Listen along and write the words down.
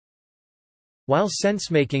While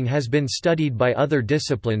sensemaking has been studied by other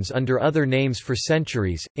disciplines under other names for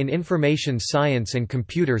centuries, in information science and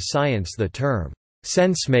computer science the term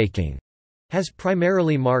sensemaking has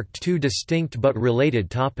primarily marked two distinct but related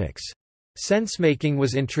topics. Sensemaking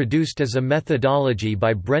was introduced as a methodology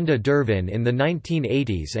by Brenda Dervin in the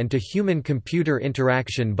 1980s and to human-computer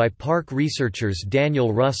interaction by Park researchers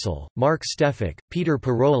Daniel Russell, Mark Stefik, Peter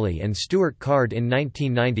Paroli and Stuart Card in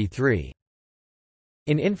 1993.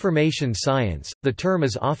 In information science, the term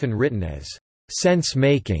is often written as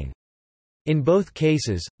sense-making. In both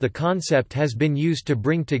cases, the concept has been used to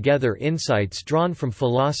bring together insights drawn from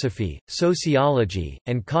philosophy, sociology,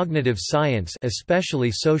 and cognitive science, especially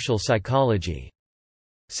social psychology.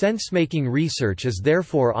 Sense-making research is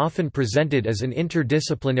therefore often presented as an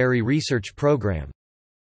interdisciplinary research program.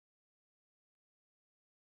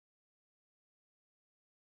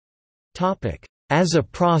 As a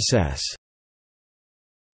process.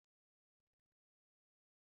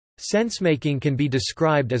 Sensemaking can be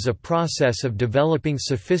described as a process of developing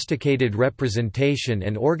sophisticated representation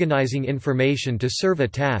and organizing information to serve a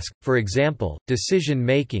task, for example,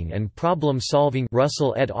 decision-making and problem-solving.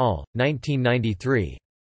 Russell et al., 1993.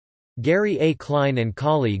 Gary A. Klein and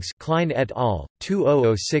colleagues Klein et al.,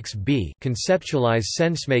 2006b conceptualize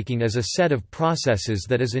sensemaking as a set of processes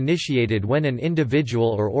that is initiated when an individual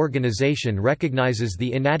or organization recognizes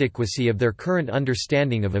the inadequacy of their current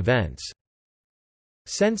understanding of events.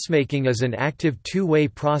 Sensemaking is an active two-way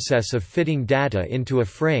process of fitting data into a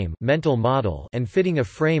frame mental model and fitting a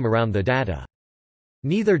frame around the data.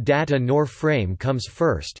 Neither data nor frame comes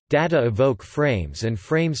first, data evoke frames and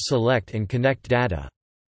frames select and connect data.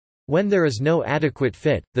 When there is no adequate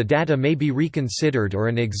fit, the data may be reconsidered or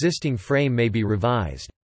an existing frame may be revised.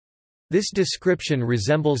 This description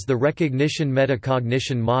resembles the recognition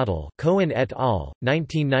metacognition model Cohen et al.,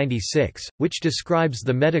 1996, which describes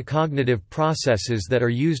the metacognitive processes that are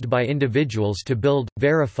used by individuals to build,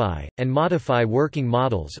 verify, and modify working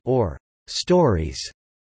models or stories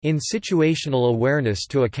in situational awareness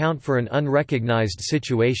to account for an unrecognized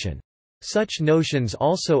situation. Such notions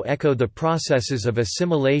also echo the processes of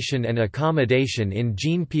assimilation and accommodation in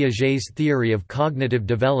Jean Piaget's theory of cognitive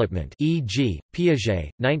development, e.g.,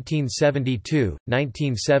 Piaget, 1972,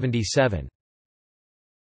 1977.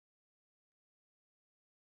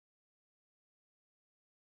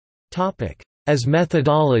 As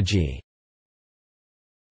methodology.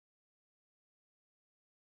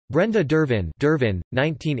 Brenda Dervin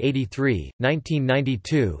 1983,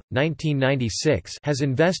 1992, 1996 has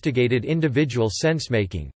investigated individual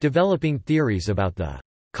sensemaking, developing theories about the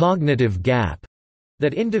cognitive gap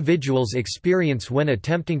that individuals experience when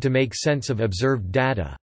attempting to make sense of observed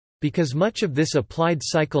data. Because much of this applied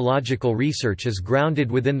psychological research is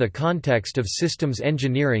grounded within the context of systems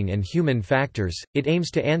engineering and human factors, it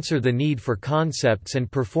aims to answer the need for concepts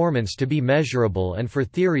and performance to be measurable and for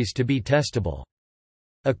theories to be testable.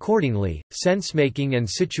 Accordingly, sensemaking and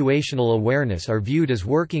situational awareness are viewed as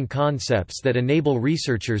working concepts that enable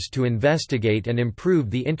researchers to investigate and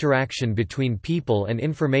improve the interaction between people and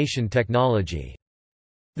information technology.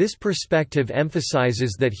 This perspective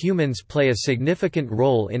emphasizes that humans play a significant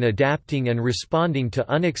role in adapting and responding to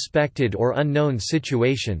unexpected or unknown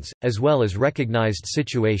situations, as well as recognized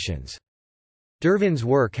situations. Dervin's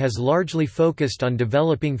work has largely focused on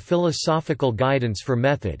developing philosophical guidance for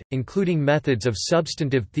method, including methods of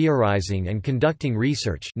substantive theorizing and conducting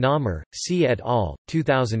research. Naumer, C. et al.,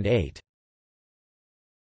 2008.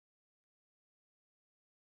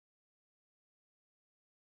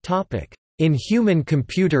 In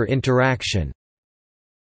human-computer interaction.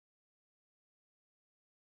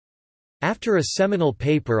 After a seminal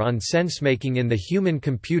paper on sensemaking in the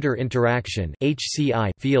human-computer interaction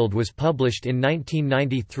 (HCI) field was published in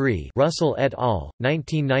 1993, Russell et al.,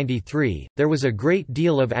 1993, there was a great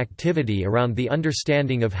deal of activity around the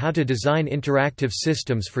understanding of how to design interactive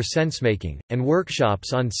systems for sensemaking, and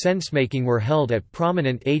workshops on sensemaking were held at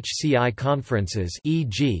prominent HCI conferences,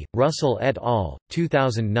 e.g., Russell et al.,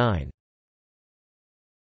 2009.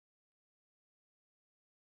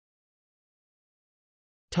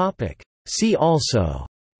 See also: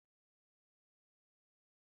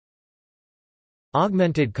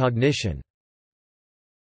 Augmented cognition.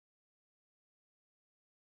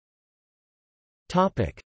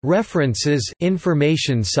 References: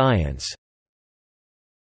 Information science.